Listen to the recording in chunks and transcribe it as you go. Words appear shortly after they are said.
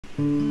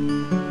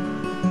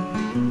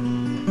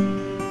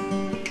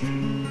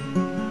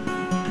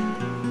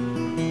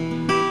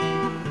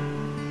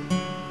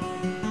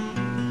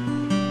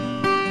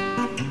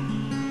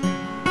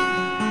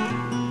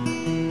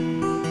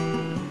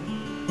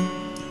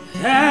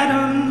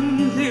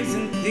Adam lives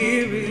in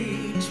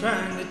theory,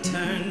 trying to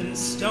turn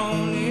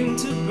stone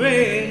into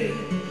bread,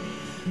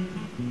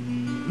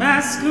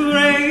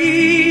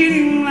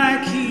 masquerading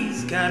like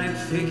he's got it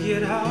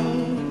figured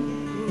out.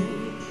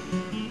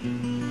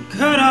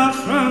 Cut off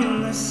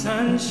from the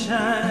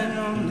sunshine,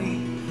 only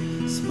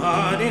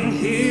smart in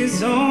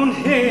his own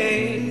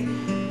head,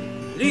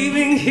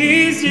 leaving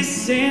his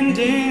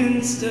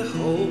descendants to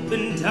hope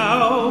and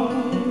doubt.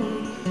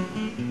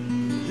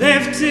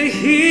 Left to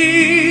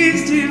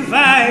his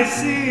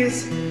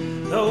devices,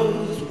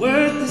 those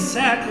worth the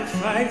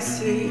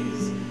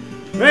sacrifices,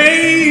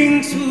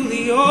 praying to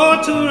the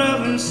altar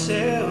of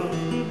himself,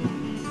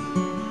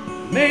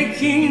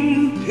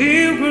 making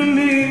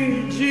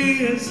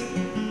pilgrimages,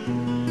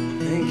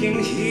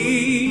 thinking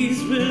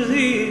he's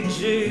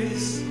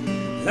religious,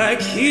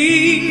 like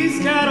he's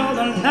got all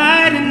the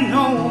light and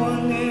no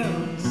one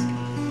else.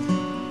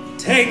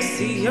 Takes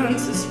the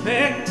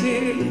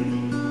unsuspected,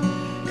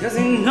 'cause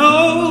he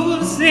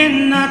knows they're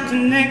not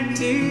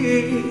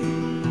connected,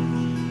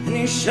 and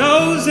he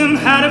shows them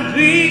how to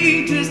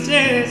be just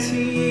as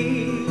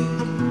he is,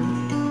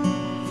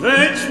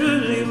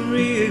 virtually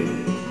real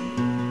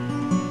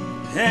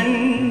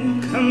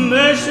and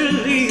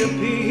commercially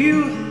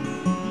appeal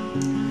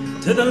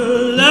to the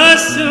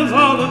lust of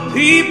all the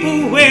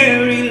people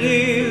where he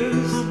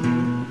lives.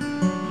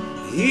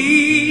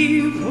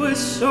 Eve was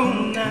so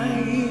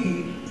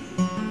naive,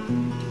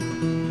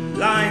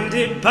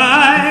 blinded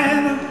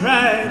by the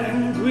pride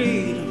and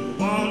greed of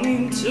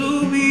wanting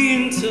to be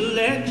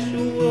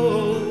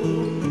intellectual,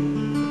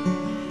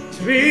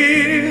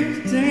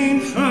 drifting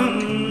from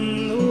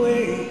the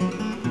way.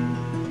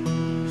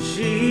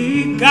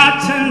 She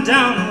got turned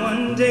down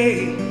one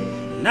day,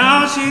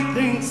 now she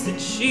thinks that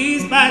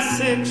she's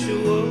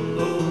bisexual,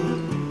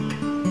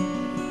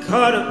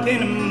 caught up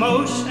in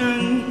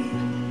emotion,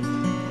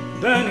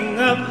 burning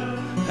up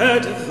her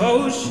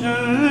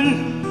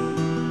devotion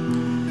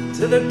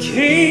to the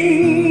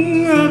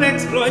king of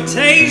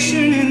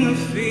exploitation in the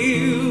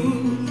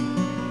field.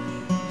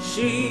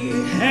 She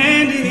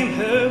handed him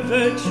her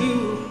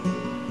virtue,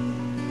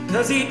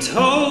 'cause he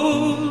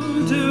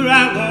told her, I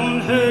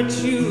won't hurt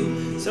you.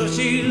 So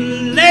she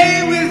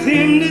lay with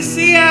him to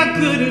see how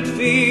good it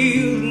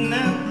feels.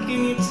 Now can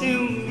you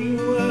tell me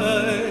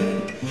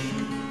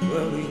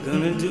what we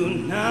gonna do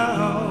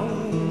now?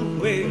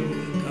 Where we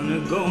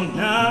gonna go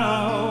now?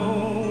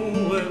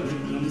 What we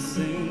gonna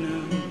say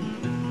now?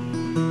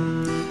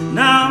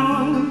 Now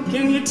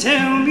can you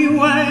tell me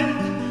what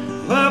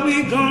we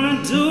gonna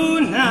do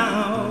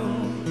now?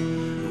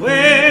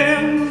 Where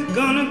we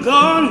gonna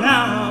go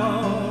now?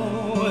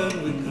 What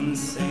we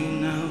gonna say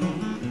now?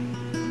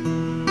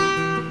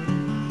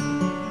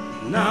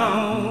 Now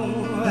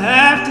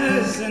after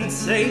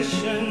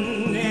sensation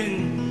in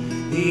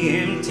the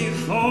empty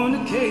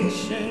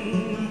fornication,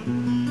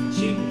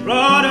 she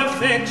brought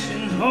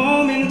affection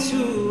home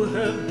into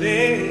her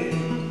bed,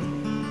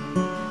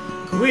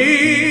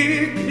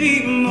 quickly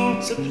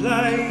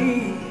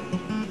multiplying.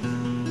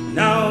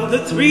 Now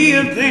the three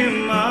of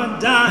them are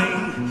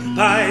dying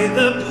by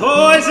the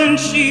poison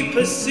she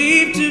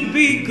perceived to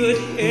be good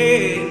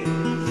head.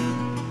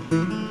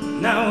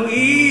 Now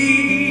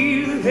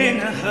Eve and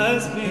her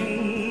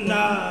husband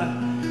are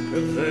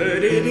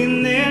perverted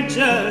in their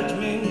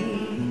judgment,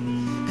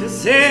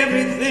 'cause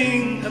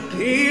everything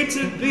appeared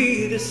to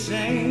be the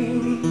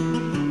same.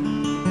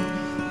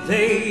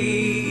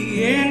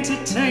 They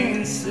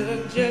entertain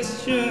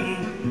suggestion,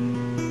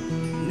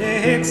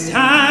 next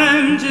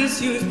time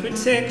just use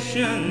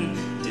protection,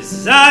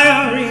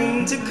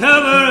 desiring to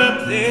cover up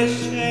their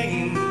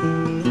shame.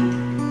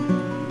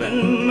 But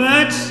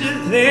much to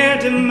their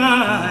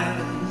demise,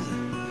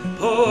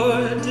 poor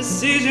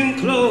decision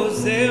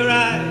closed their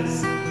eyes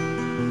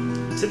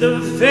to the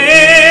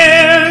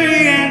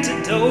very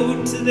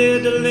antidote to their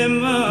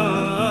dilemma.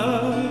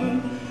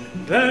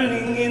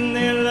 Burning in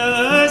their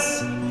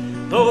lust,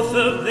 both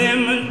of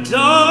them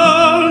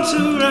adulterous,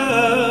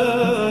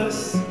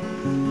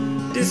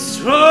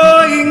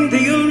 destroying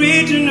the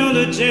original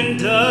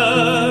agenda,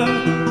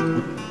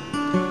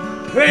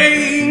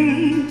 praying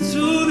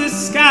to the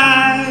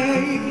sky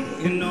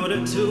in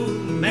order to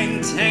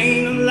maintain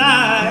a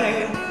lie.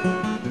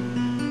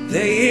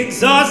 They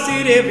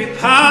exhausted every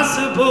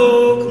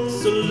possible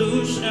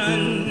solution.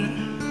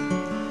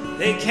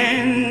 They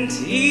can't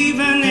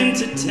even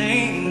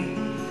entertain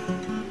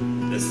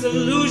the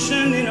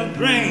solution in a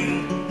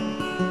brain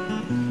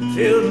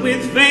filled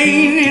with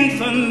vain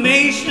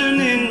information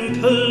and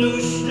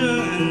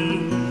pollution,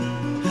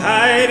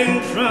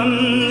 hiding from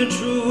the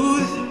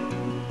truth.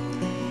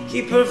 He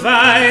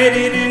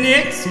provided an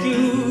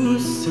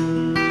excuse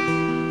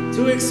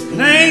to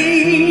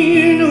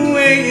explain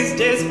away his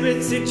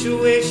desperate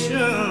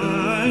situation.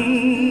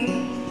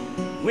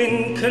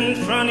 When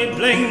confronted,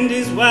 blamed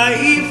his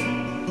wife,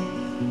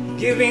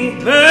 giving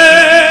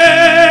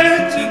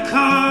birth to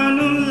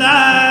carnal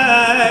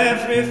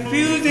life,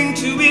 refusing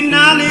to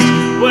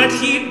acknowledge what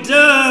he'd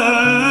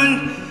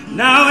done.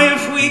 Now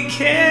if we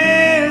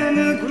can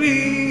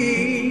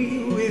agree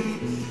with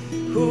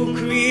who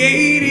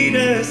created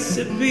us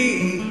to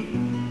be,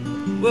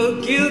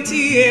 we're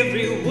guilty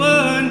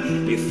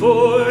everyone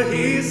before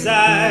his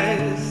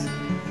eyes,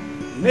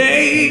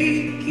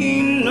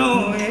 making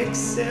no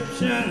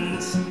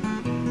exceptions.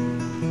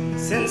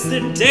 Since the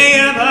day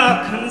of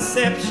our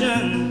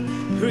conception,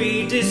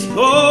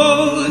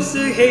 predisposed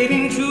to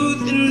hating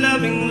truth and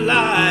loving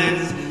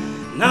lies.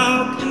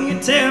 Now can you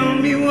tell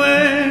me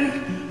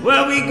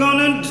what we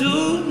gonna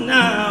do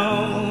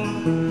now?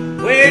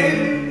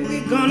 Where we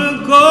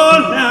gonna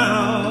go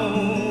now?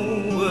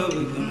 What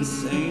we gonna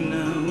say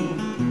now?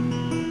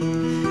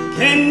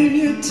 Can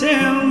you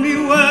tell me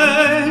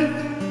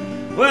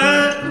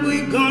what we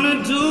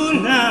gonna do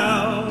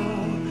now?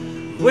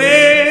 Where